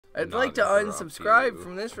I'd like to unsubscribe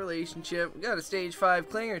from this relationship. We got a stage 5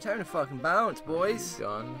 clinger. Time to fucking bounce, boys.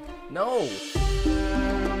 Done. No.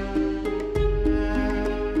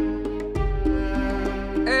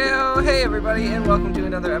 Hey everybody, and welcome to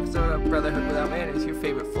another episode of Brotherhood Without Manners, your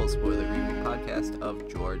favorite full spoiler reread podcast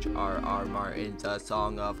of George R.R. Martin's A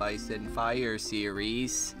Song of Ice and Fire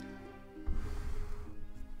series.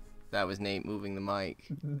 That was Nate moving the mic.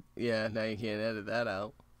 Yeah, now you can't edit that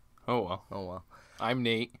out. Oh well. I'm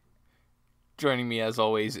Nate. Joining me as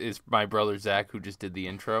always is my brother Zach, who just did the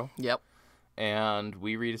intro. Yep. And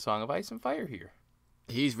we read A Song of Ice and Fire here.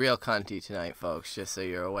 He's real cunty tonight, folks, just so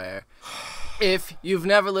you're aware. If you've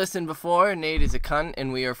never listened before, Nate is a cunt,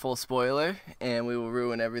 and we are full spoiler, and we will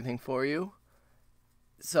ruin everything for you.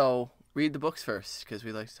 So, read the books first, because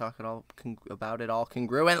we like to talk about it all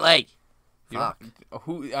congruently. Fuck.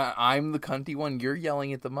 I'm the cunty one. You're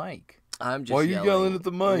yelling at the mic. I'm just Why are you yelling at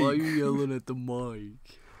the mic? Why are you yelling at the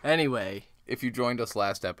mic? Anyway. If you joined us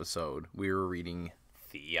last episode, we were reading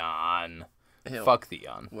Theon. Ew. Fuck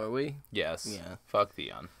Theon. Were we? Yes. Yeah. Fuck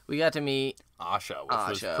Theon. We got to meet Asha,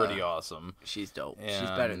 which was pretty awesome. She's dope. And she's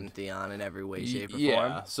better than Theon in every way, shape, or form.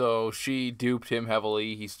 Yeah, so she duped him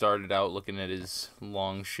heavily. He started out looking at his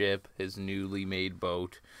long ship, his newly made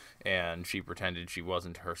boat, and she pretended she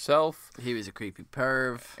wasn't herself. He was a creepy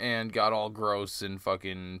perv. And got all gross and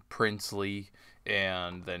fucking princely,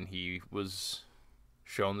 and then he was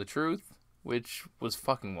shown the truth, which was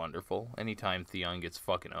fucking wonderful. Anytime Theon gets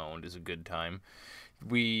fucking owned is a good time.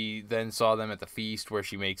 We then saw them at the feast where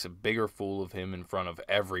she makes a bigger fool of him in front of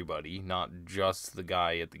everybody, not just the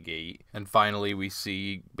guy at the gate. And finally we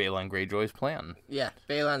see Balon Greyjoy's plan. Yeah,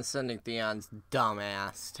 Balon's sending Theon's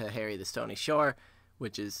dumbass to harry the Stony Shore,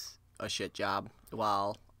 which is a shit job,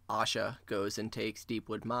 while Asha goes and takes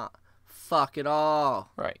Deepwood Mott. Fuck it all.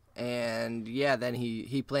 Right. And yeah, then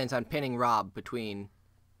he plans on pinning Robb between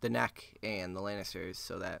the neck and the Lannisters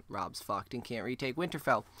so that Robb's fucked and can't retake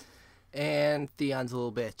Winterfell. And Theon's a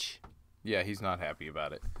little bitch. Yeah, he's not happy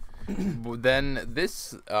about it. Then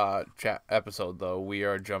this episode, though, we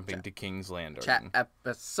are jumping to King's Landing.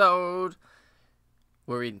 Episode.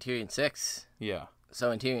 We're reading Tyrion 6. Yeah. So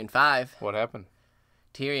in Tyrion 5. What happened?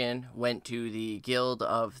 Tyrion went to the Guild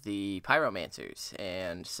of the Pyromancers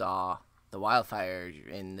and saw the wildfire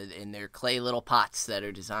in their clay little pots that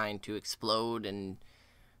are designed to explode and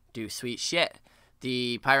do sweet shit.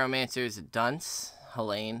 The Pyromancer's a dunce,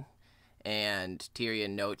 Helene, and Tyrion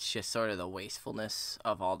notes just sort of the wastefulness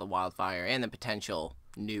of all the wildfire and the potential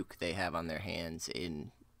nuke they have on their hands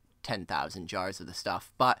in 10,000 jars of the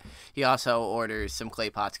stuff. But he also orders some clay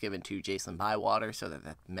pots given to Jacelyn Bywater so that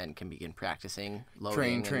the men can begin practicing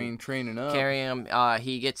loading. Training up. Carry him.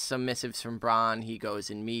 He gets some missives from Bronn. He goes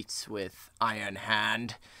and meets with Iron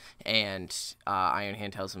Hand. And Iron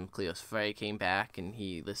Hand tells him Cleos Frey came back, and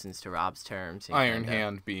he listens to Robb's terms. Iron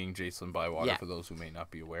Hand being Jacelyn Bywater, for those who may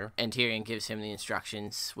not be aware. And Tyrion gives him the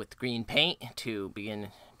instructions with green paint to begin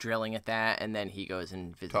drilling at that, and then he goes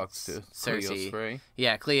and visits Talks to Cersei. Cleos Frey.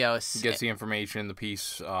 Yeah, Cleos. He gets the information, the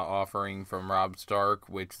peace offering from Robb Stark,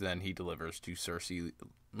 which then he delivers to Cersei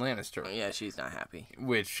Lannister. Yeah, she's not happy.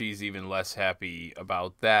 Which she's even less happy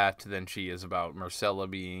about that than she is about Myrcella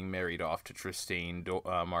being married off to Trystane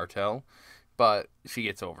Martell. But she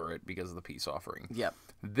gets over it because of the peace offering. Yep.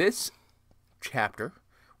 This chapter,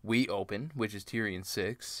 we open, which is Tyrion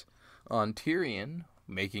 6, on Tyrion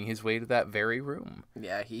making his way to that very room.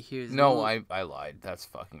 Yeah, he hears... No, I lied. That's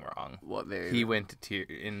fucking wrong. What very He room? went to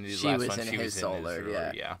Tyrion... In the she last was one, in she his was solar, in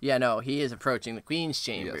his yeah. Yeah, no, he is approaching the Queen's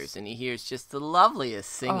chambers, Yes. and he hears just the loveliest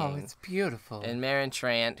singing. Oh, it's beautiful. And Meryn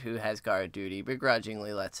Trant, who has guard duty,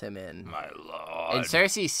 begrudgingly lets him in. My lord. And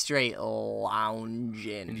Cersei's straight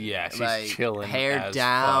lounging. Yeah, she's like, chilling hair as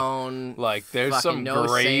down. fuck. Like, there's some no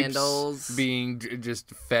grapes sandals. being just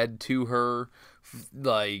fed to her.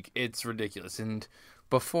 Like, it's ridiculous. And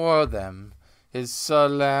before them is Sir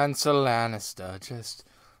Lannister, just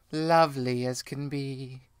lovely as can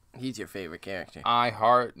be. He's your favorite character. I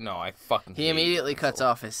fucking He hate immediately him. cuts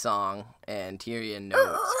off his song, and Tyrion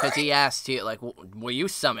notes, because he asked Tyrion, like, were you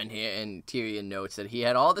summoned here? And Tyrion notes that he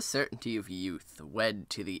had all the certainty of youth, wed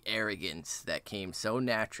to the arrogance that came so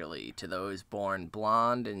naturally to those born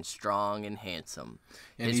blonde and strong and handsome.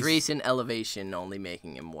 And His he's... recent elevation only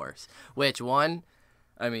making him worse. Which, not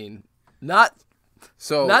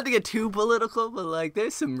to get too political, but like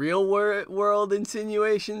there's some real world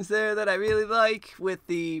insinuations there that I really like with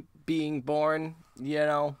the being born,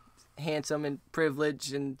 handsome and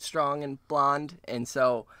privileged and strong and blonde. And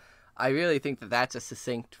so I really think that that's a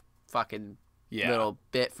succinct fucking little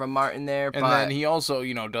bit from Martin there. And then he also,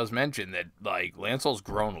 does mention that, like, Lancel's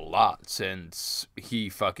grown a lot since he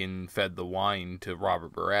fucking fed the wine to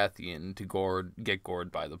Robert Baratheon to get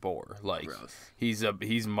gored by the boar. Like, gross.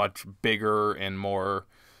 he's much bigger and more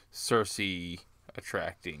Cersei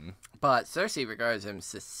attracting. But Cersei regards him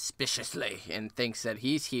suspiciously and thinks that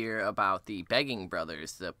he's here about the begging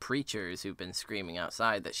brothers, the preachers who've been screaming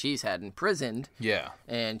outside that she's had imprisoned. Yeah.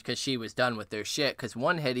 And because she was done with their shit, because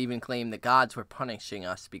one had even claimed the gods were punishing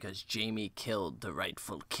us because Jaime killed the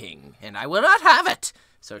rightful king, and I will not have it!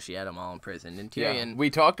 So she had them all imprisoned. And Tyrion... Yeah. We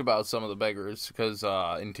talked about some of the beggars because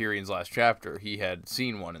in Tyrion's last chapter, he had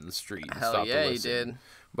seen one in the street. And Hell stopped yeah, to he listen. did.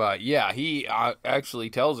 But yeah, he actually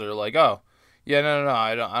tells her, like, oh, yeah, no,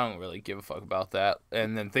 I don't really give a fuck about that.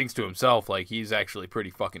 And then thinks to himself, like, he's actually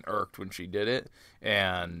pretty fucking irked when she did it.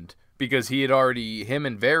 And because he had already, him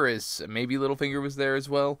and Varys, maybe Littlefinger was there as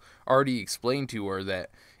well, already explained to her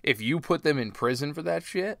that if you put them in prison for that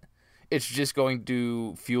shit, it's just going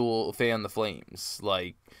to fan the flames.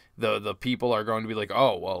 Like, the people are going to be like,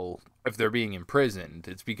 oh, well, if they're being imprisoned,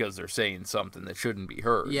 it's because they're saying something that shouldn't be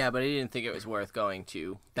heard. Yeah, but he didn't think it was worth going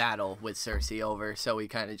to battle with Cersei over, so he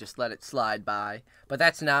kind of just let it slide by. But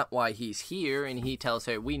that's not why he's here, and he tells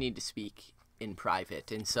her, we need to speak in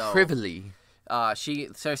private. And so... Privily.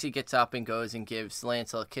 Cersei gets up and goes and gives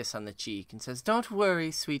Lancel a kiss on the cheek and says, don't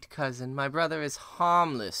worry, sweet cousin, my brother is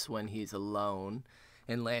harmless when he's alone.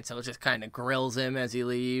 And Lancel just kind of grills him as he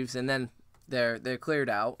leaves, and then... They're cleared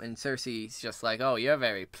out, and Cersei's just like, oh, you're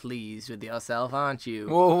very pleased with yourself, aren't you?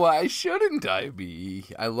 Well, why shouldn't I be?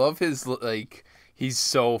 I love his, like, he's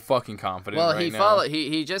so fucking confident now.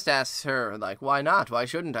 He just asks her, like, why not? Why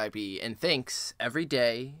shouldn't I be? And thinks every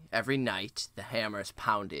day, every night, the hammers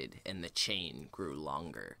pounded and the chain grew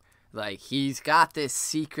longer. Like, he's got this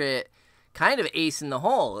secret... kind of ace in the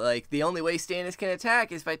hole. Like, the only way Stannis can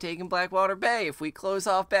attack is by taking Blackwater Bay. If we close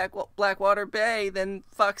off Blackwater Bay, then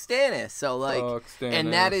fuck Stannis. So, like,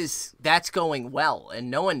 and that's going well, and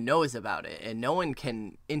no one knows about it, and no one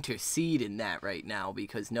can intercede in that right now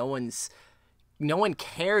because no one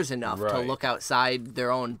cares enough to look outside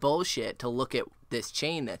their own bullshit to look at this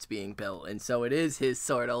chain that's being built. And so it is his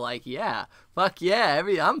sort of like, yeah, fuck yeah,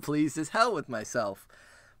 I'm pleased as hell with myself.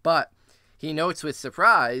 But he notes with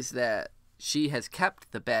surprise that she has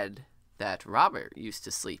kept the bed that Robert used to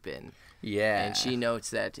sleep in. Yeah. And she notes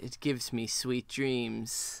that it gives me sweet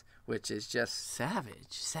dreams, which is just savage,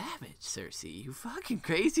 Cersei. You fucking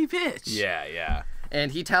crazy bitch. Yeah.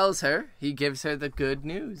 And he gives her the good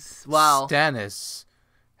news. Well, Stannis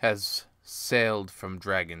has sailed from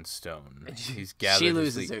Dragonstone. She's gathered. She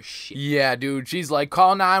loses her shit. Yeah, dude. She's like,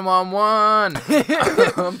 call 911.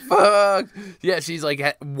 Fuck. Yeah, she's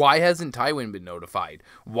like, why hasn't Tywin been notified?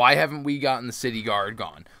 Why haven't we gotten the city guard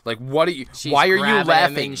gone? Like, what are you? Why are you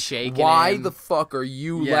laughing? Why the fuck are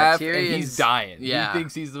you laughing? And he's dying. Yeah. He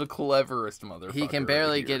thinks he's the cleverest motherfucker. He can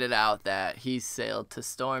barely get it out that he's sailed to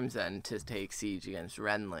Storm's End to take siege against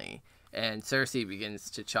Renly, and Cersei begins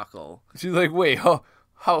to chuckle. She's like, wait,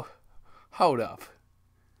 hold up.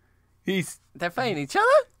 They're fighting each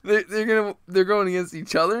other? They're going against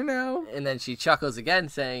each other now? And then she chuckles again,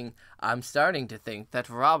 saying, I'm starting to think that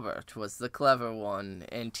Robert was the clever one.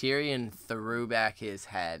 And Tyrion threw back his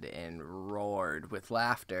head and roared with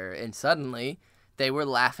laughter. And suddenly, they were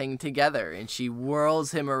laughing together. And she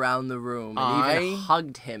whirls him around the room and even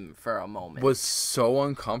hugged him for a moment. Was so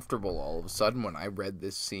uncomfortable all of a sudden when I read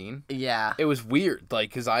this scene. Yeah. It was weird, like,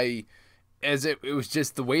 because it was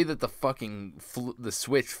just the way that the fucking the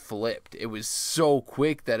switch flipped. It was so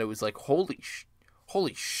quick that it was like, holy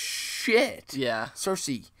shit. Yeah.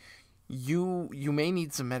 Cersei, you may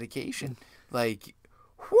need some medication. Like,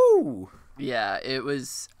 whoo. Yeah,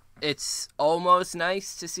 it's almost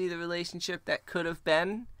nice to see the relationship that could have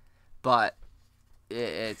been, but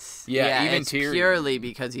it's Tyrion, purely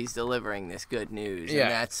because he's delivering this good news. Yeah.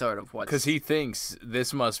 And that's sort of what, because he thinks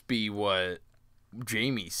this must be what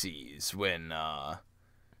Jaime sees when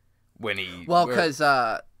he... Well, because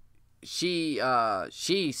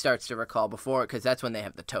she starts to recall before, because that's when they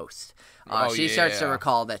have the toast. She starts to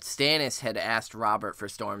recall that Stannis had asked Robert for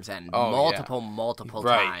Storm's End multiple times.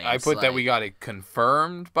 Right, I put that we got it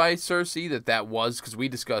confirmed by Cersei that was, because we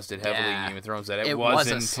discussed it heavily in Game of Thrones, that it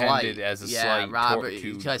was intended as a slight. Robert,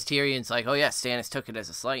 because Tyrion's like, oh yeah, Stannis took it as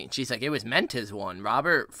a slight. And she's like, it was meant as one.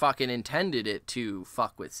 Robert fucking intended it to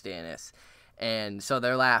fuck with Stannis. And so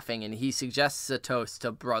they're laughing, and he suggests a toast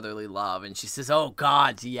to brotherly love, and she says, "Oh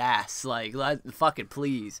God, yes, like fucking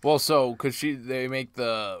please." Well, so because they make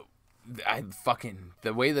the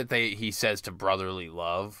way that he says to brotherly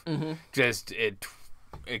love, just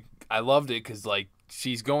I loved it because like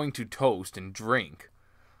she's going to toast and drink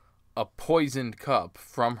a poisoned cup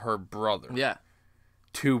from her brother. Yeah.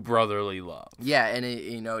 To brotherly love. Yeah, and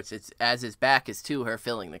it's as his back is to her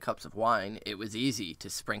filling the cups of wine, it was easy to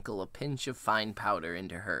sprinkle a pinch of fine powder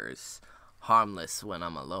into hers. Harmless when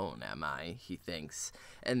I'm alone, am I? He thinks.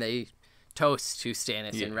 And they toast to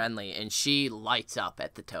Stannis and Renly, and she lights up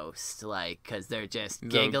at the toast, like, because they're just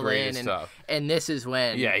giggling, and this is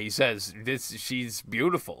when he says she's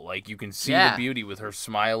beautiful, like you can see the beauty with her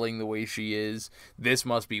smiling the way she is. This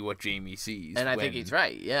must be what Jaime sees, and I think he's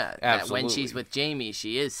right. That when she's with Jaime,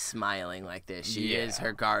 she is smiling like this. She is,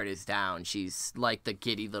 her guard is down. She's like the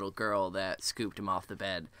giddy little girl that scooped him off the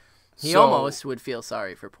bed. He almost would feel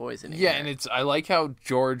sorry for poisoning her. And I like how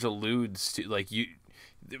George alludes to, like,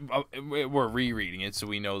 we're rereading it, so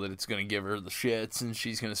we know that it's going to give her the shits, and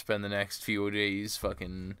she's going to spend the next few days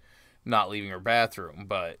fucking not leaving her bathroom.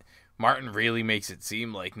 But Martin really makes it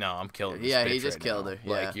seem like, no, I'm killing this bitch. He just killed her.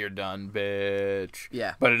 Yeah. Like, you're done, bitch.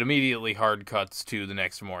 Yeah. But it immediately hard cuts to the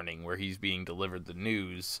next morning where he's being delivered the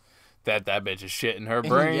news that bitch is shitting her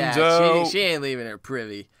brains out. She ain't leaving her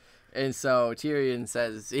privy. And so Tyrion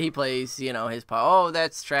says, he plays, his part. Oh,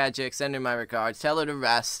 that's tragic. Send her my regards. Tell her to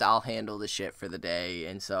rest. I'll handle the shit for the day.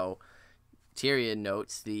 And so Tyrion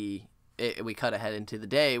notes we cut ahead into the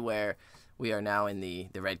day where we are now in the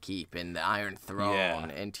Red Keep and the Iron Throne. Yeah.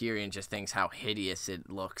 And Tyrion just thinks how hideous it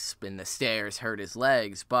looks. And the stairs hurt his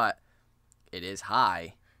legs, but it is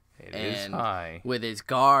high. It is high. With his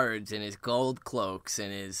guards and his gold cloaks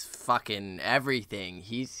and his fucking everything,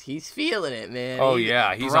 he's feeling it, man. Oh,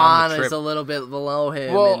 yeah, he's Bronn on the trip. Is a little bit below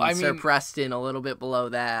him, Sir Preston a little bit below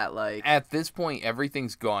that. Like, at this point,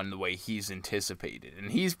 everything's gone the way he's anticipated,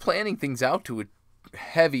 and he's planning things out to a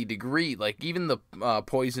heavy degree. Like, even the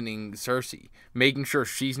poisoning Cersei, making sure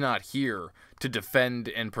she's not here to defend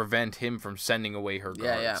and prevent him from sending away her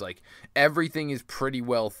guards. Yeah. Like, everything is pretty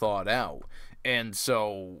well thought out, and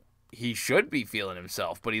so he should be feeling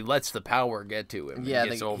himself, but he lets the power get to him. Yeah,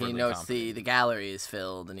 he notes the gallery is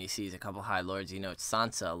filled, and he sees a couple High Lords. He notes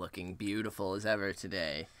Sansa looking beautiful as ever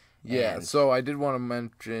today. Yeah, so I did want to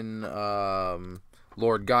mention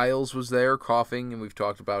Lord Giles was there coughing, and we've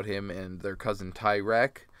talked about him, and their cousin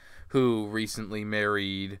Tyrek, who recently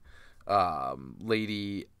married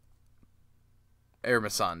Lady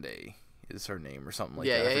Ermesonde. Is her name or something like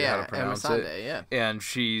that. I forget how to pronounce it. Yeah. And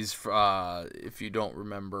she's, if you don't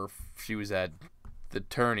remember, she was at the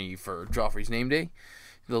tourney for Joffrey's name day.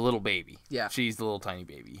 The little baby. Yeah. She's the little tiny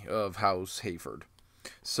baby of House Hayford.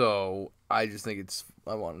 So I just think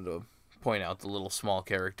I wanted to point out the little small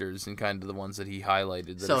characters and kind of the ones that he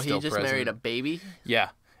highlighted that are still present. So he just married a baby?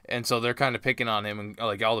 Yeah. And so they're kind of picking on him, and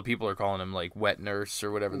like all the people are calling him like Wet Nurse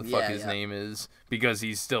or whatever the fuck his name is, because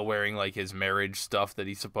he's still wearing like his marriage stuff that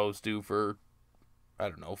he's supposed to for, I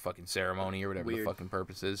don't know, fucking ceremony or whatever the fucking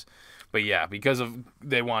purpose is. But yeah, because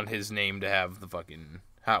they want his name to have the fucking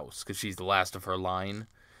house, because she's the last of her line,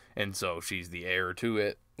 and so she's the heir to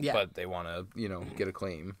it. Yeah. But they want to, get a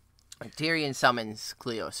claim. Tyrion summons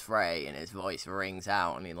Cleos Frey, and his voice rings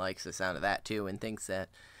out, and he likes the sound of that too, and thinks that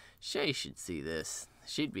Shay should see this.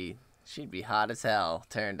 She'd be hot as hell,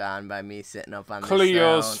 turned on by me sitting up on the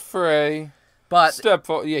Cleos Frey. But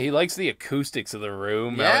he likes the acoustics of the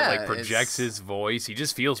room. Yeah, how it projects his voice. He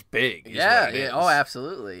just feels big. Yeah. Oh,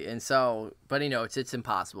 absolutely. And so, but it's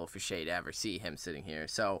impossible for Shay to ever see him sitting here.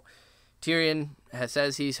 So Tyrion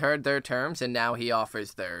says he's heard their terms, and now he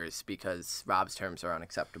offers theirs because Robb's terms are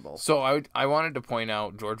unacceptable. So I wanted to point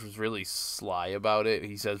out George was really sly about it.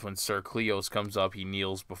 He says when Sir Cleos comes up, he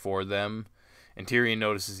kneels before them. And Tyrion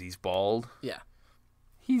notices he's bald. Yeah.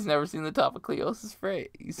 He's never seen the top of Cleos' Frey.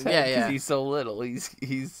 Because he's so little.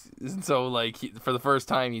 He's so, like, for the first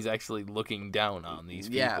time, he's actually looking down on these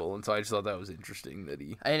people. Yeah. And so I just thought that was interesting that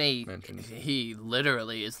he mentioned. He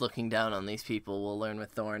literally is looking down on these people, we'll learn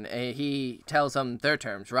with Thorne. He tells them their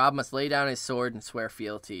terms. Robb must lay down his sword and swear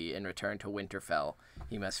fealty and return to Winterfell.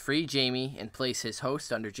 He must free Jaime and place his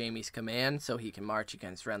host under Jaime's command so he can march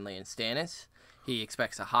against Renly and Stannis. He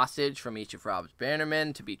expects a hostage from each of Robb's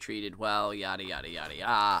bannermen to be treated well, yada, yada, yada,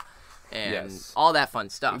 yada, and all that fun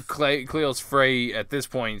stuff. Cleos Frey, at this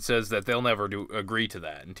point, says that they'll never agree to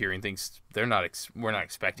that, and Tyrion thinks we're not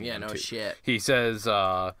expecting them to. Yeah, no shit. He says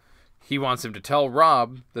he wants him to tell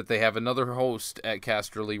Robb that they have another host at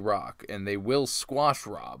Casterly Rock, and they will squash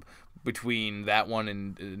Robb between that one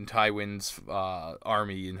and Tywin's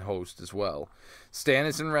army and host as well.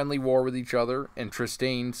 Stannis and Renly war with each other, and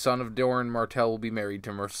Trystane, son of Doran Martell, will be married to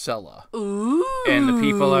Myrcella. Ooh. And the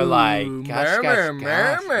people are like, gosh.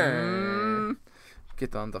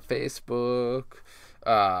 Get on the Facebook.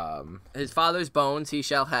 His father's bones he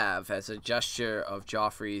shall have as a gesture of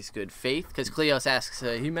Joffrey's good faith. Because Cleos asks,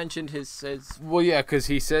 he mentioned his... Well, yeah, because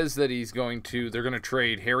he says that they're going to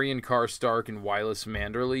trade Harry Stark and Wylis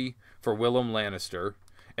Manderly for Willem Lannister,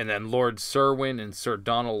 and then Lord Serwyn and Sir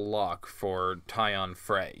Donald Locke for Tyrion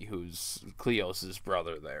Frey, who's Cleos's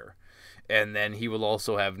brother there. And then he will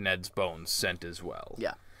also have Ned's bones sent as well.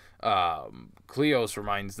 Yeah. Cleos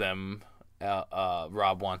reminds them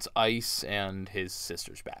Robb wants Ice and his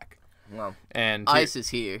sisters back. Well, and Ice is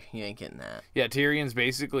here. You ain't getting that. Yeah, Tyrion's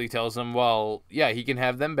basically tells them, well, yeah, he can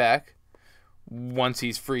have them back once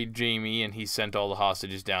he's freed Jaime and he's sent all the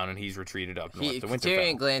hostages down and he's retreated up north to Winterfell.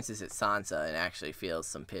 Tyrion glances at Sansa and actually feels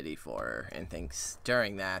some pity for her and thinks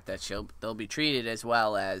during that they'll be treated as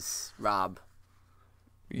well as Robb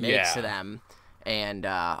makes to them, and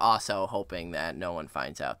also hoping that no one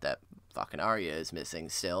finds out that fucking Arya is missing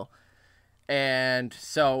still. And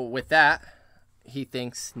so with that, he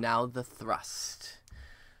thinks now the thrust.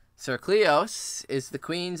 Sir Cleos is the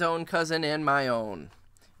Queen's own cousin and my own,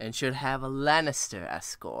 and should have a Lannister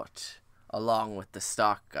escort, along with the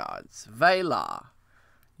Stark guards. Valar,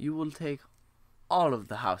 you will take all of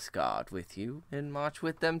the House Guard with you and march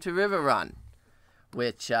with them to Riverrun,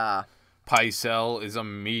 which, Pycelle is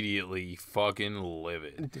immediately fucking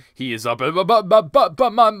livid. He is up,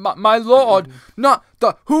 but my lord, not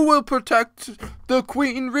the who will protect the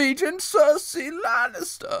Queen Regent Cersei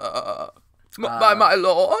Lannister. My lord, my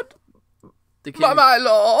lord. The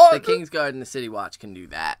King's Guard and the City Watch can do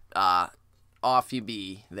that. Off you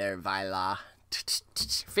be, there, Valar.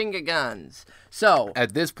 Finger guns. So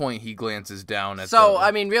at this point, he glances down at.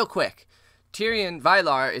 I mean, real quick. Tyrion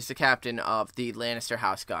Valar is the captain of the Lannister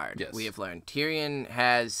House Guard. Yes. We have learned. Tyrion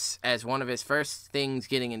has, as one of his first things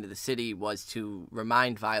getting into the city, was to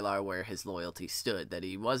remind Valar where his loyalty stood. That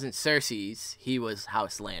he wasn't Cersei's, he was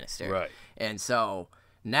House Lannister. Right. And so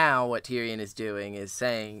now what Tyrion is doing is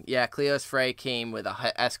saying, yeah, Cleos Frey came with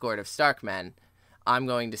a escort of Stark men. I'm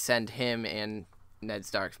going to send him and Ned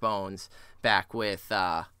Stark's bones back with...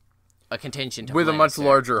 a contingent of with Lannister. A much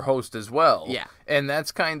larger host as well. Yeah. And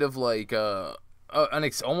that's kind of like an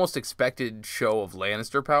almost expected show of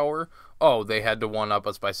Lannister power. Oh, they had to one-up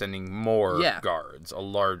us by sending more guards, a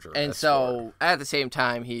larger And escort. so, at the same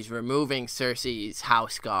time, he's removing Cersei's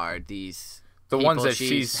house guard, the ones that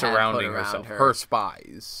she's surrounding herself, her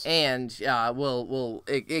spies. And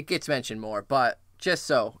it gets mentioned more, but just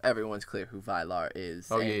so everyone's clear who Valar is.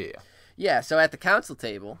 Oh, and, yeah, so at the council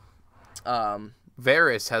table...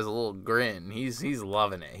 Varys has a little grin. He's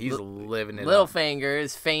loving it. He's living it up. Littlefinger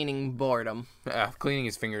is feigning boredom. Cleaning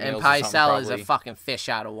his fingernails. And Pycelle is a fucking fish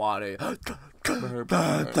out of water.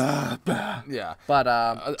 Yeah. But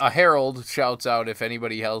a herald shouts out, if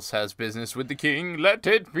anybody else has business with the king, let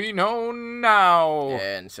it be known now.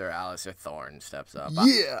 And Sir Alliser Thorne steps up.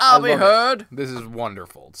 Yeah. I'll be heard. This is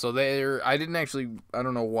wonderful. So I didn't actually, I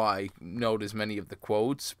don't know why, note as many of the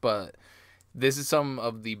quotes, but... this is some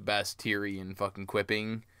of the best Tyrion fucking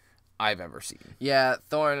quipping I've ever seen. Yeah,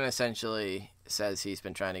 Thorne essentially says he's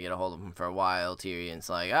been trying to get a hold of him for a while. Tyrion's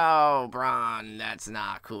like, oh, Bronn, that's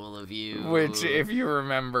not cool of you. Which, if you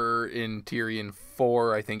remember in Tyrion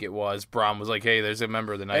 4, I think it was, Bronn was like, hey, there's a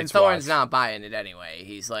member of the Night's Watch. And Thorne's not buying it anyway.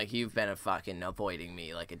 He's like, you've been fucking avoiding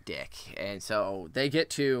me like a dick. And so they get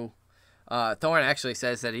to... Thorne actually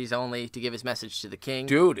says that he's only to give his message to the king.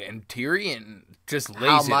 Dude, and Tyrion just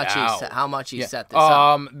lays it out. How much he set this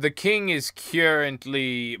up. The king is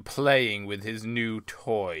currently playing with his new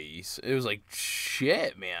toys. It was like,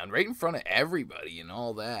 shit, man. Right in front of everybody and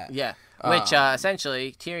all that. Yeah. Which,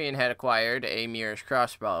 essentially, Tyrion had acquired a Mirror's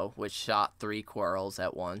crossbow, which shot 3 quarrels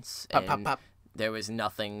at once. Pop, pop, pop. There was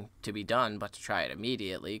nothing to be done but to try it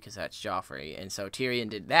immediately, because that's Joffrey. And so Tyrion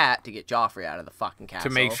did that to get Joffrey out of the fucking castle.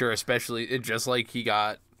 To make sure, especially, just like he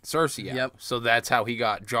got Cersei out. Yep. So that's how he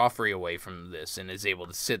got Joffrey away from this and is able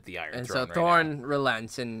to sit the Iron Throne. And so Thorne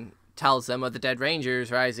relents and tells them of the dead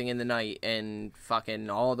Rangers rising in the night and fucking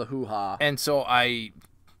all the hoo-ha. And so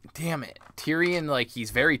damn it, Tyrion, like,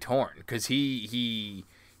 he's very torn, because he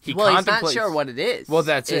he's not sure what it is. Well,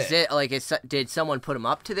 that's it. Is it like, did someone put him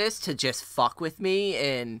up to this to just fuck with me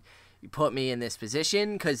and put me in this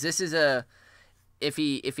position? Because this is if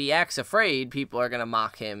he acts afraid, people are gonna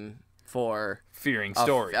mock him for fearing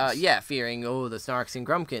stories. Fearing the Snarks and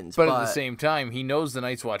Grumpkins. But at the same time, he knows the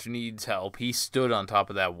Night's Watch needs help. He stood on top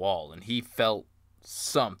of that wall and he felt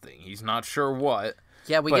something. He's not sure what.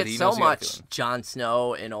 Yeah, we get so much Jon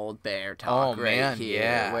Snow and Old Bear talk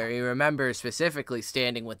here, where he remembers specifically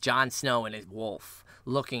standing with Jon Snow and his wolf,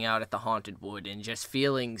 looking out at the haunted wood and just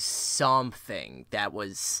feeling something that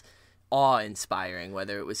was awe-inspiring,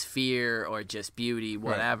 whether it was fear or just beauty,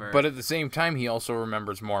 whatever. Right. But at the same time, he also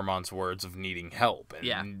remembers Mormont's words of needing help,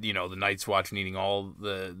 and the Night's Watch needing all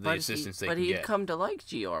the assistance they can get. But he'd come to like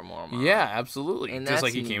George Mormont. Yeah, absolutely. And just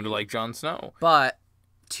like he came to like Jon Snow. But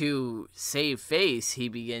to save face, he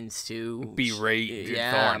begins to berate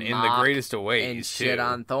Thorne in the greatest of ways, and shit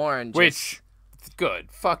on Thorne. Which,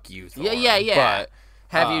 good. Fuck you, Thorne. Yeah. But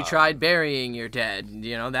have you tried burying your dead?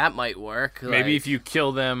 That might work. Maybe if you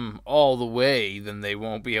kill them all the way, then they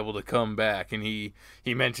won't be able to come back. And he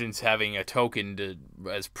mentions having a token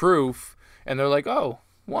as proof, and they're like, oh,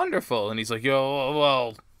 wonderful. And he's like, yo,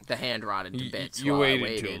 well, the hand rotted to bits. You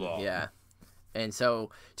waited too long. Yeah. And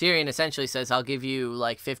so Tyrion essentially says, I'll give you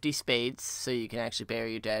like 50 spades so you can actually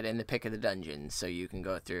bury your dead, and the pick of the dungeons so you can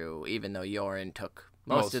go through, even though Yoren took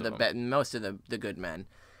most of the good men.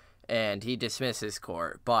 And he dismisses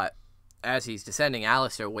court, but as he's descending,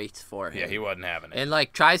 Alliser waits for him. Yeah, he wasn't having it. And,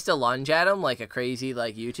 like, tries to lunge at him like a crazy,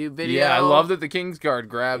 like, YouTube video. Yeah, I love that the Kingsguard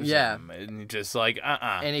grabs him. And just like,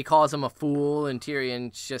 And he calls him a fool, and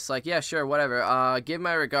Tyrion's just like, yeah, sure, whatever. Give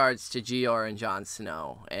my regards to George and Jon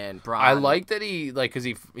Snow and Bronn. I like that he, like, because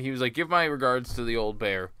he was like, give my regards to the old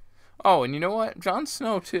bear. Oh, and you know what? Jon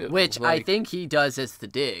Snow, too. Which I think he does as the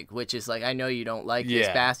dig, which is like, I know you don't like this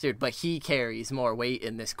bastard, but he carries more weight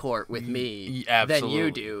in this court with me than you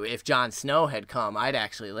do. If Jon Snow had come, I'd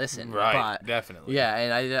actually listen. Right, definitely. Yeah,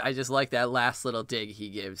 and I just like that last little dig he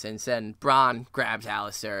gives. And then Bronn grabs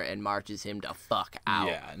Alliser and marches him to fuck out.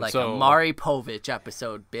 Yeah, like a Maury Povich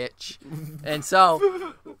episode, bitch. And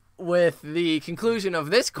so... with the conclusion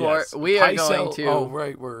of this court, we are going to... Oh,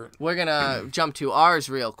 right, we're going to jump to ours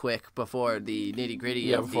real quick before the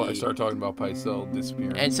nitty-gritty of before I start talking about Pycelle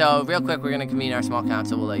disappearing. And so, real quick, we're going to convene our small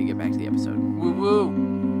council. We'll let you get back to the episode. Woo-woo!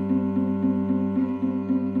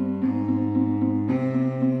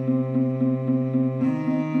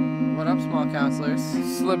 What up, small counselors?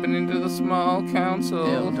 Slipping into the small council.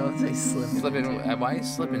 Ew, don't say slipping. Why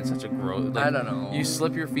is slipping such a gross... Like, I don't know. You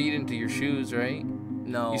slip your feet into your shoes, right?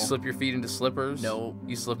 No. You slip your feet into slippers? No.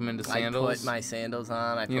 You slip them into sandals? I put my sandals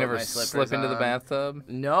on. I put you never my slippers slip into on. the bathtub?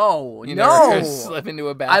 No. You never slip into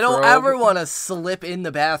a bathrobe? I don't ever want to slip in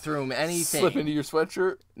the bathroom, anything. Slip into your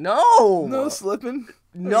sweatshirt? No. No slipping?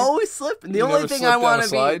 No slipping. The only thing I want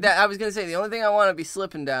to be... I was going to say, the only thing I want to be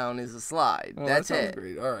slipping down is a slide. Well, That's that it.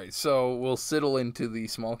 Great. All right, so we'll siddle into the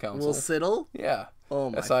small council. We'll siddle? Yeah. Oh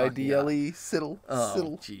my SIDLE, siddle. Oh,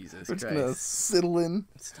 siddle. Jesus We're Christ. We're going to siddle in.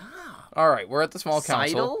 Stop. All right, we're at the small council.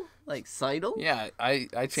 Sidle? Like sidle? Yeah, I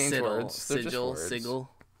changed Siddle, words. They're sigil, just words. sigil.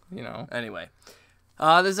 You know. Anyway.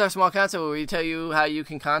 This is our small council where we tell you how you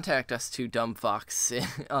can contact us to dumb fucks.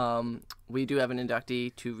 We do have an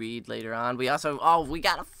inductee to read later on. We also, we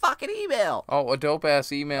got a fucking email. Oh, a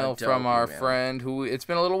dope-ass email from our friend who, it's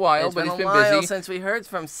been a little while, but he's been busy. It's been a while since we heard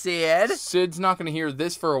from Sid. Sid's not going to hear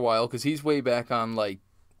this for a while because he's way back on, like,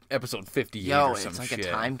 episode 58 or some shit. It's like a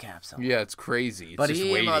time capsule. Yeah, it's crazy. But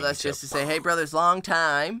he emailed us just to say, hey, brothers, long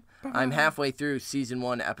time. I'm halfway through season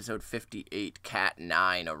 1, episode 58, Cat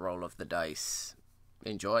 9, A Roll of the Dice.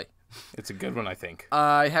 Enjoy. It's a good one, I think.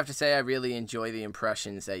 I have to say I really enjoy the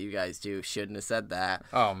impressions that you guys do. Shouldn't have said that.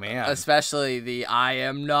 Oh, man. Especially the I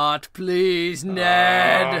am not pleased,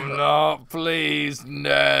 Ned. I'm not pleased,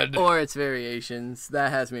 Ned. Or its variations.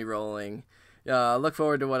 That has me rolling. Look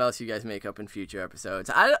forward to what else you guys make up in future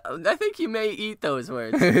episodes. I think you may eat those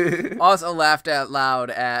words. Also laughed out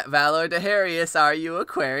loud at Valor Deharius, are you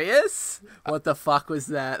Aquarius? What the fuck was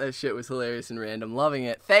that? That shit was hilarious and random. Loving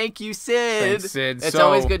it. Thank you, Sid. Thanks, Sid. It's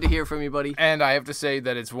always good to hear from you, buddy. And I have to say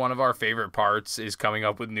that it's one of our favorite parts is coming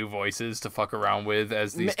up with new voices to fuck around with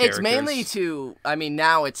as these characters. It's mainly to,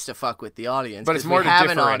 now it's to fuck with the audience. But it's more to have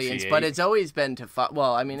differentiate. An audience, but it's always been to fuck,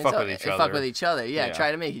 fuck with each other. Yeah,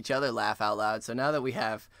 try to make each other laugh out loud. So now that we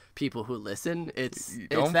have people who listen, it's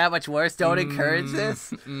that much worse. Don't encourage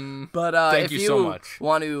this. But thank you so much.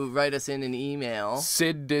 Want to write us in an email,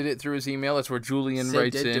 Sid did it through his email. That's where Julian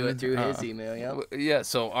writes in. Sid did do it through his email. Yeah. Yeah.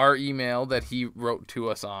 So our email that he wrote to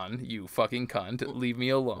us on, you fucking cunt, leave me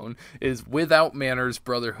alone, is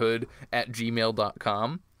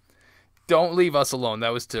withoutmannersbrotherhood@gmail.com. Don't leave us alone.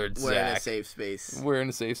 That was to Zach. We're in a safe space. We're in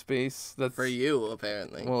a safe space. That's for you,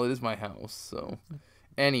 apparently. Well, it is my house, so.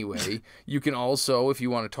 Anyway, you can also, if you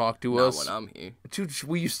want to talk to us... Not when I'm here. Dude,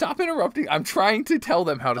 will you stop interrupting? I'm trying to tell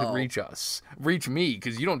them how to reach us. Reach me,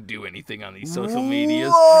 because you don't do anything on these social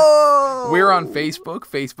medias. Whoa! We're on Facebook,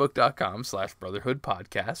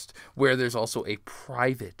 facebook.com/brotherhoodpodcast, where there's also a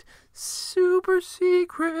private, super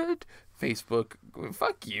secret Facebook.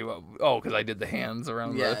 Fuck you. Oh, because I did the hands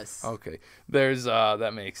around Yes. Okay. There's,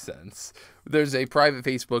 that makes sense. There's a private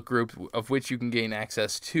Facebook group of which you can gain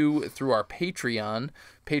access to through our Patreon,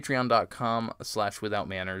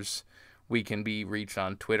 patreon.com/withoutmanners. We can be reached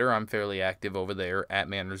on Twitter. I'm fairly active over there at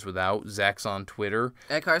Manners Without. Zach's on Twitter.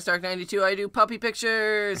 At CarStark92, I do puppy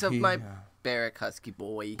pictures of my Barrack Husky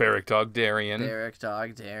boy. Barrack Dog Darian. Barrack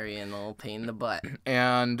Dog Darian, little pain in the butt.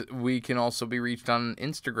 And we can also be reached on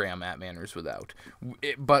Instagram at Manners Without.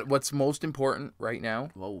 But what's most important right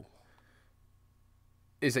now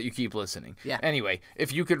is that you keep listening. Yeah. Anyway,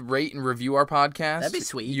 if you could rate and review our podcast, that'd be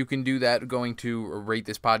sweet. You can do that going to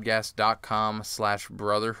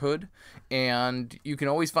ratethispodcast.com/brotherhood. And you can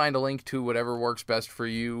always find a link to whatever works best for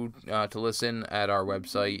you to listen at our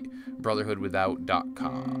website,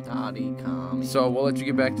 brotherhoodwithout.com. So we'll let you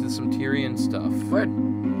get back to some Tyrion stuff. Word.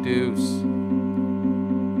 Deuce.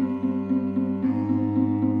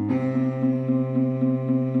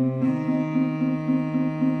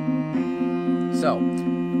 So,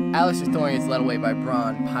 Alliser Thorne gets led away by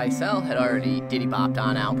Bronn. Pycelle had already diddy-bopped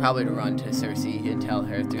on out, probably to run to Cersei and tell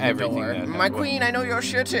her through the door, "My queen, I know you're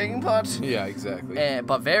shitting, but..." Yeah, exactly.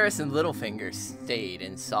 But Varys and Littlefinger stayed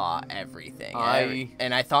and saw everything.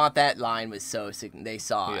 And I thought that line was so sick. They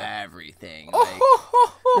saw everything.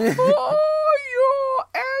 Your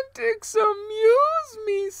antics amuse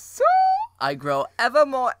me so. I grow ever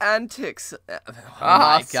more antics. Oh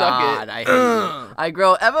my God, I hate you. I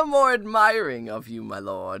grow ever more admiring of you, my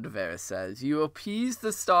lord, Varys says. You appease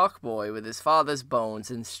the Stark boy with his father's bones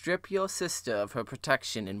and strip your sister of her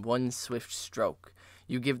protection in one swift stroke.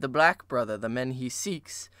 You give the Black Brother the men he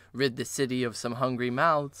seeks, rid the city of some hungry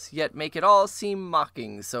mouths, yet make it all seem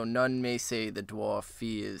mocking, so none may say the dwarf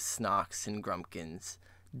fears Snarks and Grumpkins.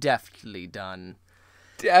 Deftly done.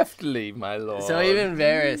 Deftly, my lord. So even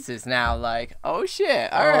Varys is now like, oh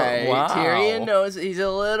shit, alright. Wow. Tyrion knows he's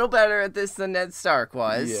a little better at this than Ned Stark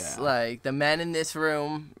was. Yeah. Like, the men in this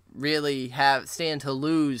room really stand to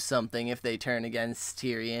lose something if they turn against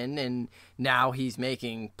Tyrion, and now he's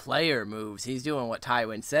making player moves. He's doing what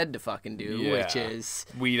Tywin said to fucking do, which is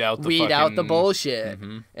weed out the bullshit.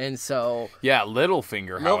 Mm-hmm. And so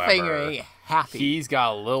Littlefinger, however, Littlefinger ain't happy. He's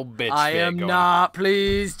got a little bitch. I am not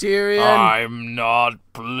pleased, Tyrion. I'm not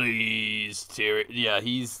pleased, Tyrion. Yeah,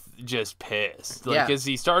 he's just pissed. Like, as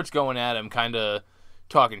he starts going at him, kind of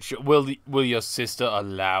talking shit. Will your sister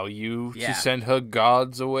allow you to send her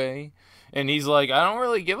gods away? And he's like, I don't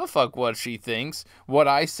really give a fuck what she thinks. What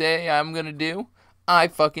I say I'm gonna do, I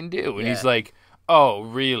fucking do. And he's like, oh,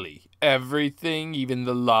 really? Everything, even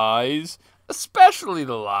the lies? Especially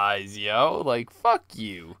the lies, yo. Like, fuck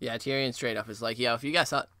you. Yeah, Tyrion straight up is like, yo, if you got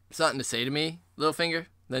something to say to me, Littlefinger,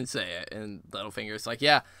 then say it. And Littlefinger's like,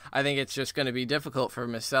 yeah, I think it's just going to be difficult for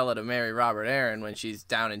Myrcella to marry Robert Arryn when she's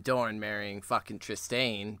down in Dorne marrying fucking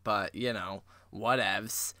Trystane, but, you know,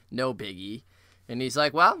 whatevs, no biggie. And he's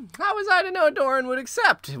like, well, how was I to know Dorne would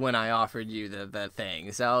accept when I offered you the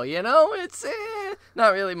thing? So, you know, it's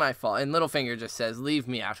not really my fault. And Littlefinger just says, leave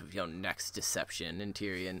me out of your next deception. And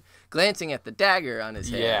Tyrion, glancing at the dagger on his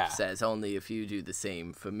hip, says, only if you do the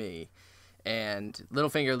same for me. And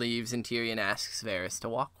Littlefinger leaves, and Tyrion asks Varys to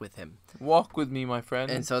walk with him. Walk with me, my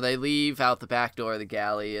friend. And so they leave out the back door of the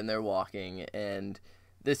galley, and they're walking. And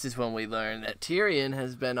this is when we learn that Tyrion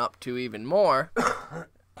has been up to even more,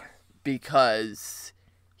 because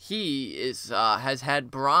he has had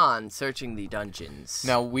Bronn searching the dungeons.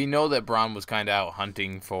 Now, we know that Bronn was kind of out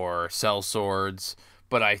hunting for sellswords,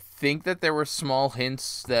 but I think that there were small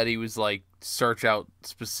hints that he was like, search out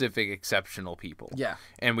specific exceptional people. Yeah.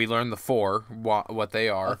 And we learn the four, what they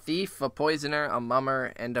are. A thief, a poisoner, a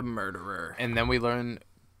mummer, and a murderer. And then we learn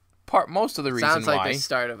most of the reason why. Sounds like the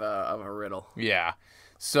start of a riddle. Yeah.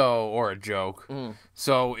 So, or a joke.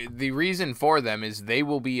 So, the reason for them is they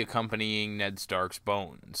will be accompanying Ned Stark's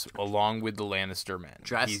bones, along with the Lannister men.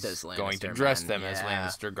 Dressed as Lannister men. Going to dress them as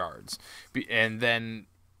Lannister guards. And then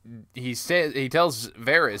he tells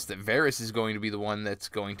Varys that Varys is going to be the one that's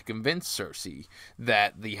going to convince Cersei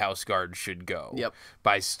that the House Guard should go. Yep.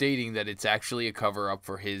 By stating that it's actually a cover-up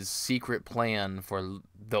for his secret plan for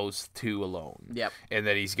those two alone. Yep. And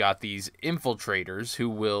that he's got these infiltrators who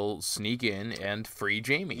will sneak in and free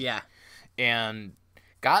Jaime. Yeah. And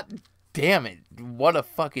God damn it, what a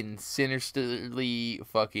fucking sinisterly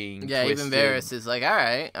fucking twisted... even Varys is like,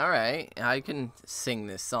 all right, I can sing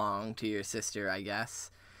this song to your sister, I guess.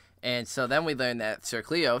 And so then we learned that Sir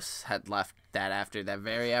Cleos had left that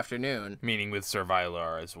very afternoon. Meaning with Sir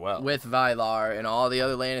Vylar as well. With Vylar and all the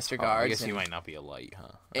other Lannister guards. I guess he might not be a light,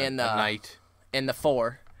 huh? And a knight. And the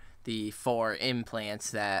four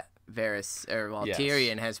implants that Yes.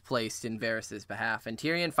 Tyrion has placed in Varys' behalf. And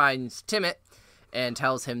Tyrion finds Timett and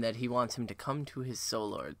tells him that he wants him to come to his Soul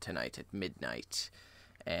Lord tonight at midnight.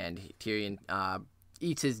 And Tyrion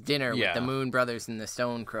eats his dinner with the Moon Brothers and the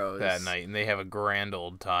Stone Crows that night, and they have a grand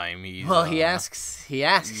old time. He asks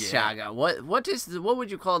Shagga, what would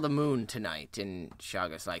you call the moon tonight? And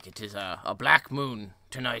Shagga's like, it is a black moon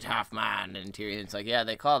tonight, half man. And Tyrion's like, yeah,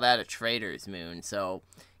 they call that a traitor's moon, so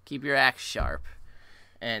keep your axe sharp.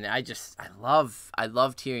 And I love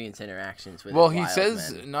Tyrion's interactions with he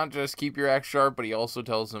says men. Not just keep your axe sharp, but he also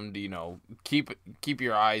tells him to, keep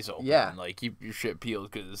your eyes open. Yeah. Like, keep your shit peeled,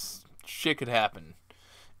 because shit could happen.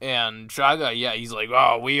 And Shagga, he's like,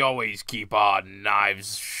 oh, we always keep our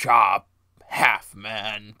knives sharp, half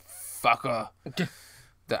man, fucker.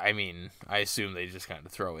 I assume they just kind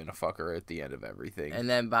of throw in a fucker at the end of everything. And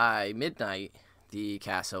then by midnight, the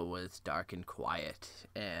castle was dark and quiet,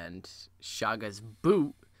 and Shagga's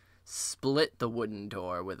boot split the wooden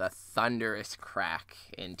door with a thunderous crack,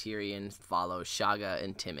 and Tyrion follows Shagga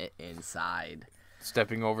and Timett inside.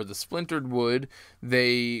 Stepping over the splintered wood,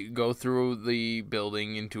 they go through the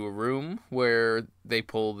building into a room where they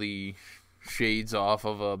pull the shades off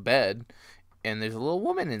of a bed, and there's a little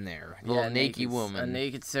woman in there. A little naked woman. A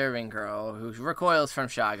naked serving girl who recoils from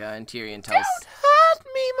Shagga, and Tyrion tells... Don't hurt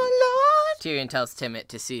me, my lord! Tyrion tells Timett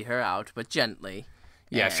to see her out, but gently.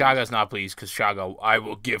 Yeah, and Shagga's not pleased, because Shagga, I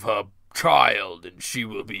will give her child, and she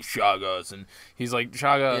will be Shagga's. And he's like,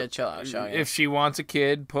 Shagga, chill out, Shagga. If she wants a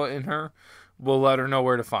kid put in her... we'll let her know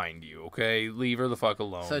where to find you, okay? Leave her the fuck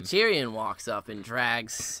alone. So Tyrion walks up and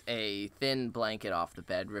drags a thin blanket off the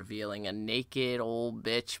bed, revealing a naked old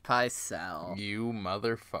bitch Pycelle. You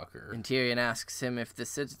motherfucker. And Tyrion asks him if the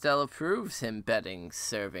Citadel approves him bedding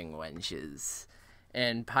serving wenches.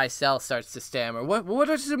 And Pycelle starts to stammer, What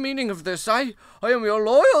is the meaning of this? I am your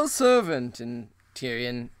loyal servant. And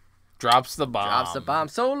Tyrion... drops the bomb.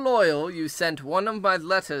 So loyal, you sent one of my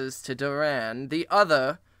letters to Doran, the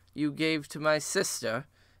other... you gave to my sister,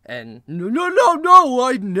 and no,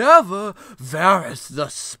 I never. Varys the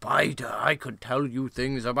spider, I could tell you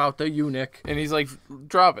things about the eunuch. And he's like,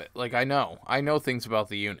 drop it. Like, I know things about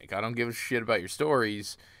the eunuch. I don't give a shit about your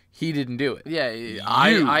stories. He didn't do it. Yeah,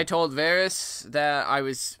 I told Varys that I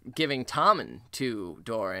was giving Tommen to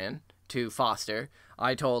Doran to foster.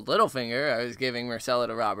 I told Littlefinger I was giving Myrcella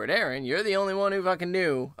to Robert Arryn. You're the only one who fucking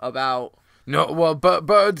knew about... No, well,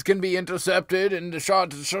 birds can be intercepted and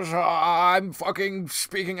shot. I'm fucking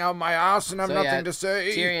speaking out my ass and have nothing to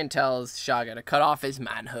say. Tyrion tells Shagga to cut off his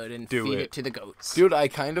manhood and feed it to the goats. Dude, I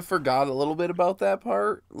kind of forgot a little bit about that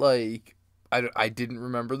part. Like, I didn't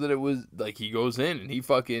remember that it was, like, he goes in and he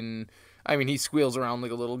fucking... he squeals around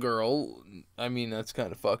like a little girl. That's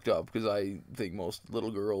kind of fucked up because I think most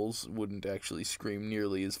little girls wouldn't actually scream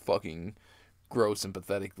nearly as fucking... gross and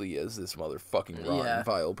pathetically as this motherfucking rotten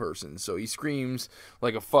vile person. So he screams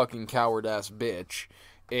like a fucking coward-ass bitch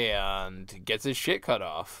and gets his shit cut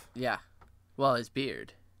off. Yeah. Well, his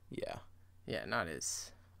beard. Yeah. Yeah, not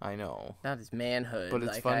his... I know. Not his manhood. But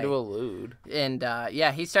it's fun to allude. And,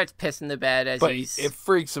 he starts pissing the bed as it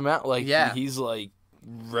freaks him out. Like, he's like,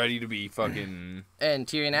 ready to be fucking... And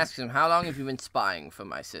Tyrion asks him, how long have you been spying for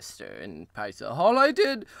my sister? And Pycelle, all I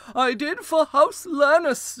did for House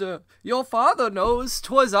Lannister. Your father knows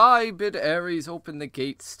 'twas I bid Aerys open the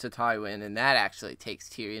gates to Tywin. And that actually takes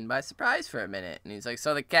Tyrion by surprise for a minute. And he's like,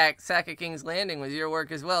 so the sack of King's Landing was your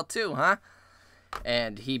work as well too, huh?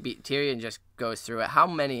 And Tyrion just goes through it. How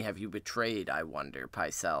many have you betrayed, I wonder,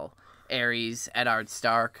 Pycelle? Aerys, Eddard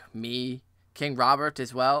Stark, me, King Robert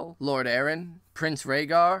as well, Lord Arryn, Prince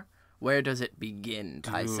Rhaegar. Where does it begin,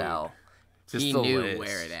 Pycelle? He knew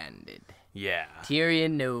where it ended. Yeah.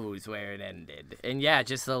 Tyrion knows where it ended. And yeah,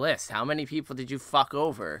 just the list. How many people did you fuck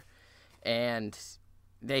over? And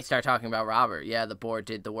they start talking about Robert. Yeah, the board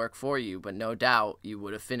did the work for you, but no doubt you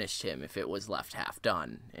would have finished him if it was left half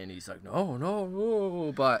done. And he's like,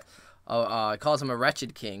 no. But he calls him a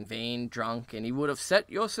wretched king, vain, drunk, and he would have set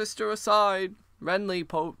your sister aside. Renly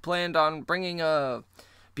planned on bringing a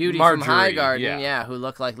beauty from Highgarden, who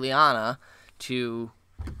looked like Lyanna, to...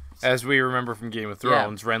 As we remember from Game of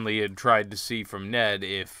Thrones, Renly had tried to see from Ned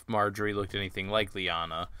if Marjorie looked anything like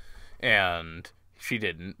Lyanna, and she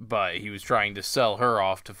didn't, but he was trying to sell her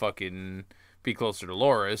off to fucking be closer to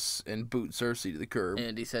Loras and boot Cersei to the curb.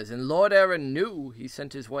 And he says, and Lord Arryn knew he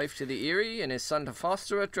sent his wife to the Eyrie and his son to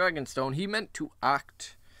foster at Dragonstone. He meant to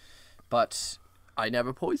act, but... I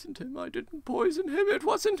never poisoned him. I didn't poison him. It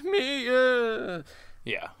wasn't me.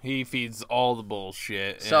 Yeah, he feeds all the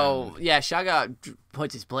bullshit. So, Shagga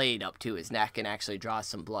puts his blade up to his neck and actually draws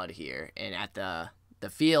some blood here. And at the the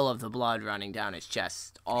feel of the blood running down his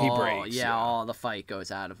chest. He breaks. Yeah, all the fight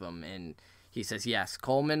goes out of him. And he says, yes,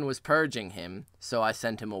 Coleman was purging him, so I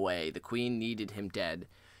sent him away. The queen needed him dead.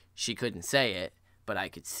 She couldn't say it, but I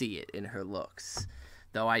could see it in her looks.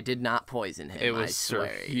 Though I did not poison him, It was I Sir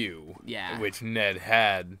swear. Hugh, Yeah. which Ned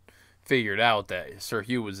had figured out that Sir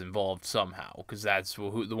Hugh was involved somehow, because that's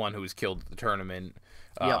the one who was killed at the tournament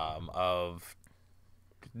of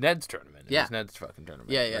Ned's tournament. It was Ned's fucking tournament.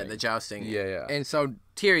 Yeah, right? the jousting. Yeah. And so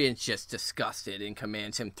Tyrion's just disgusted and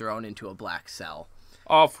commands him thrown into a black cell.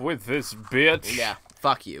 Off with this bitch. Yeah,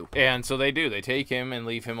 fuck you. And so they do. They take him and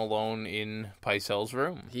leave him alone in Pycelle's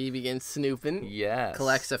room. He begins snooping. Yes.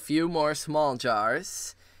 Collects a few more small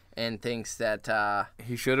jars and thinks that...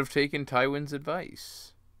 he should have taken Tywin's advice.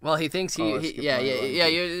 Well, he thinks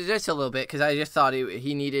just a little bit, because I just thought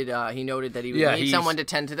he needed, he noted that he would need someone to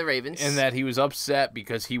tend to the ravens. And that he was upset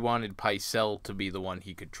because he wanted Pycelle to be the one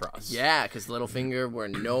he could trust. Yeah, because Littlefinger were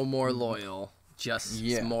no more loyal, just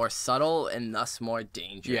more subtle and thus more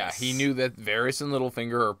dangerous. Yeah, he knew that Varys and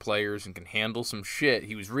Littlefinger are players and can handle some shit.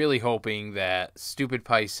 He was really hoping that stupid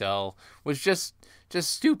Pycelle was just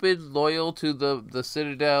stupid, loyal to the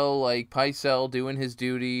Citadel, like Pycelle doing his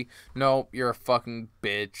duty. Nope, you're a fucking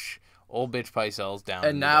bitch. Old bitch Pycelle's down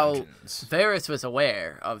in the dungeons. Varys was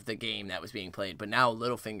aware of the game that was being played, but now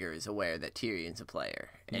Littlefinger is aware that Tyrion's a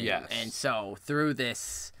player. And, yes. And so through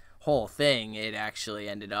this whole thing, it actually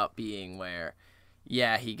ended up being where,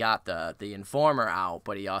 yeah, he got the informer out,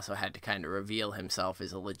 but he also had to kind of reveal himself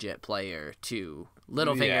as a legit player to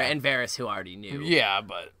Littlefinger and Varys, who already knew. Yeah,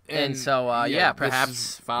 but... And so,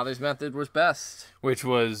 perhaps Father's method was best. Which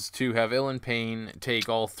was to have Ilan Payne take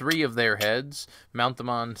all 3 of their heads, mount them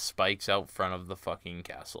on spikes out front of the fucking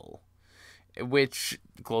castle. Which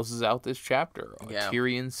closes out this chapter. Yeah.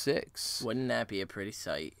 Tyrion 6. Wouldn't that be a pretty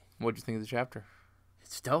sight? What'd you think of the chapter?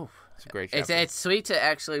 It's dope. It's a great chapter. It's sweet to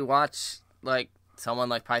actually watch, like, someone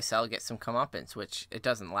like Pycelle get some comeuppance, which it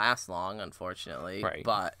doesn't last long, unfortunately. Right.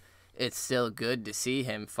 But it's still good to see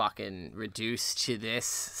him fucking reduced to this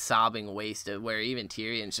sobbing waste of where even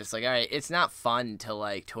Tyrion's just like, all right, it's not fun to,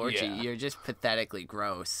 like, torture you. You're just pathetically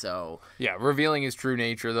gross, so... Yeah, revealing his true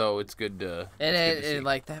nature, though, it's good to... And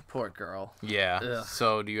like, that poor girl. Yeah. Ugh.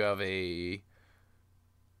 So, do you have a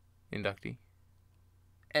inductee?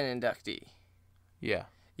 An inductee. Yeah.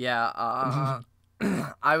 Yeah,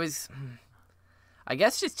 I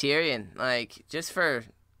guess just Tyrion, like, just for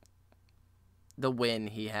the win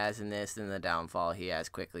he has in this and the downfall he has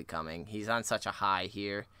quickly coming. He's on such a high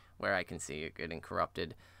here where I can see it getting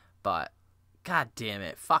corrupted, but god damn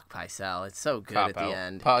it, fuck Pycelle. It's so good at the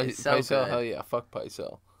end. It's so Pycelle, good. hell yeah, fuck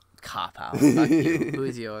Pycelle. Cop out. Fuck you.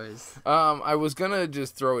 Who's yours? I was gonna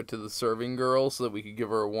just throw it to the serving girl so that we could give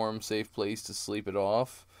her a warm, safe place to sleep it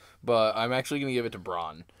off, but I'm actually gonna give it to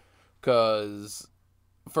Bronn, because...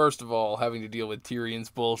 First of all, having to deal with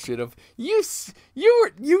Tyrion's bullshit of you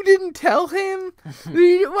didn't tell him.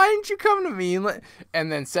 Why didn't you come to me?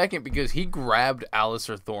 And then second, because he grabbed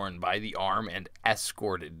Alliser Thorne by the arm and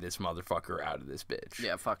escorted this motherfucker out of this bitch.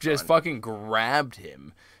 Yeah, fuck. Just fucking grabbed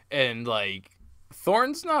him, and like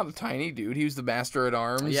Thorne's not a tiny dude. He was the master at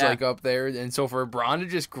arms, like up there, and so for Bronn to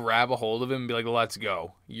just grab a hold of him and be like, "Let's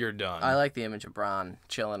go, you're done." I like the image of Bronn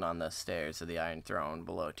chilling on the stairs of the Iron Throne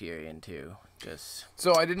below Tyrion too.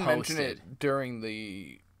 So I didn't mention it during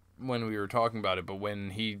when we were talking about it, but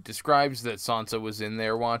when he describes that Sansa was in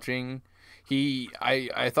there watching,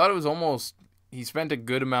 I thought it was almost, he spent a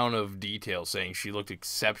good amount of detail saying she looked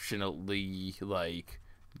exceptionally, like,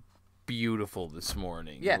 beautiful this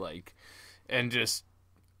morning. Yeah. Like, and just,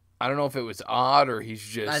 I don't know if it was odd or he's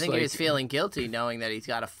just, I think like, he was feeling guilty knowing that he's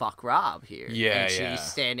got to fuck Robb here. Yeah, and she's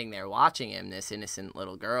standing there watching him, this innocent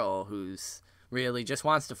little girl who's really just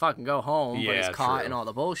wants to fucking go home, but is caught in all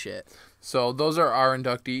the bullshit. So those are our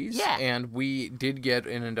inductees. Yeah. And we did get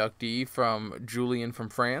an inductee from Julian from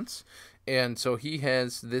France. And so he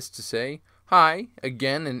has this to say. Hi,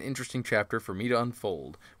 again an interesting chapter for me to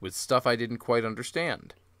unfold, with stuff I didn't quite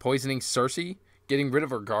understand. Poisoning Cersei? Getting rid of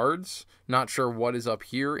her guards? Not sure what is up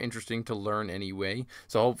here. Interesting to learn anyway.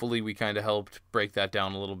 So hopefully we kind of helped break that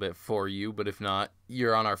down a little bit for you. But if not,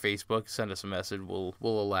 you're on our Facebook. Send us a message. We'll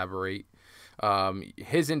elaborate.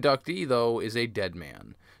 His inductee, though, is a dead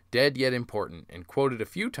man. Dead yet important, and quoted a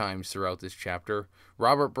few times throughout this chapter,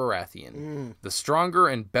 Robert Baratheon, the stronger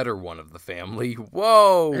and better one of the family,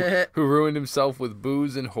 whoa, who ruined himself with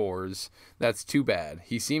booze and whores. That's too bad.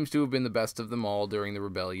 He seems to have been the best of them all during the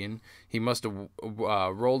rebellion. He must have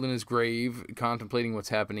rolled in his grave, contemplating what's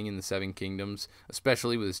happening in the Seven Kingdoms,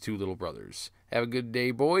 especially with his 2 little brothers. Have a good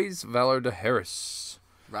day, boys. Valor to Harris.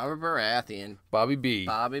 Robert Baratheon. Bobby B.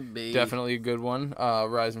 Bobby B. Definitely a good one.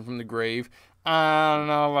 Rising from the grave. I don't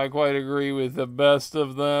know if I quite agree with the best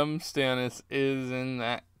of them. Stannis is in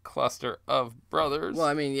that cluster of brothers. Well,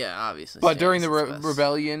 I mean, yeah, obviously. But Stannis during the is best.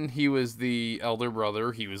 rebellion, he was the elder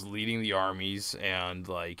brother. He was leading the armies, and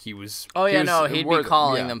like he was. Oh yeah, he'd be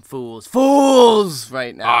calling yeah. them fools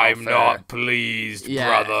right now. I'm not pleased,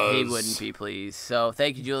 brothers. He wouldn't be pleased. So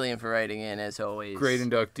thank you, Julian, for writing in as always. Great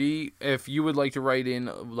inductee. If you would like to write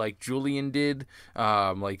in like Julian did,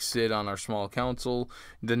 like sit on our small council,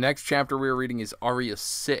 the next chapter we're reading is Arya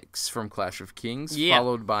 6 from Clash of Kings,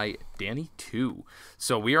 followed by Dany 2.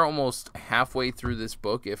 So we are almost halfway through this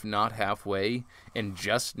book, if not halfway, and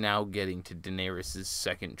just now getting to Daenerys'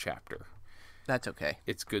 second chapter. That's okay.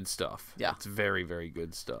 It's good stuff. Yeah. It's very, very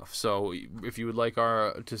good stuff. So if you would like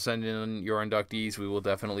to send in your inductees, we will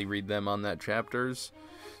definitely read them on that chapters.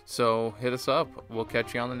 So hit us up. We'll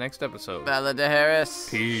catch you on the next episode. Bella Harris.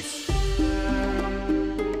 Peace.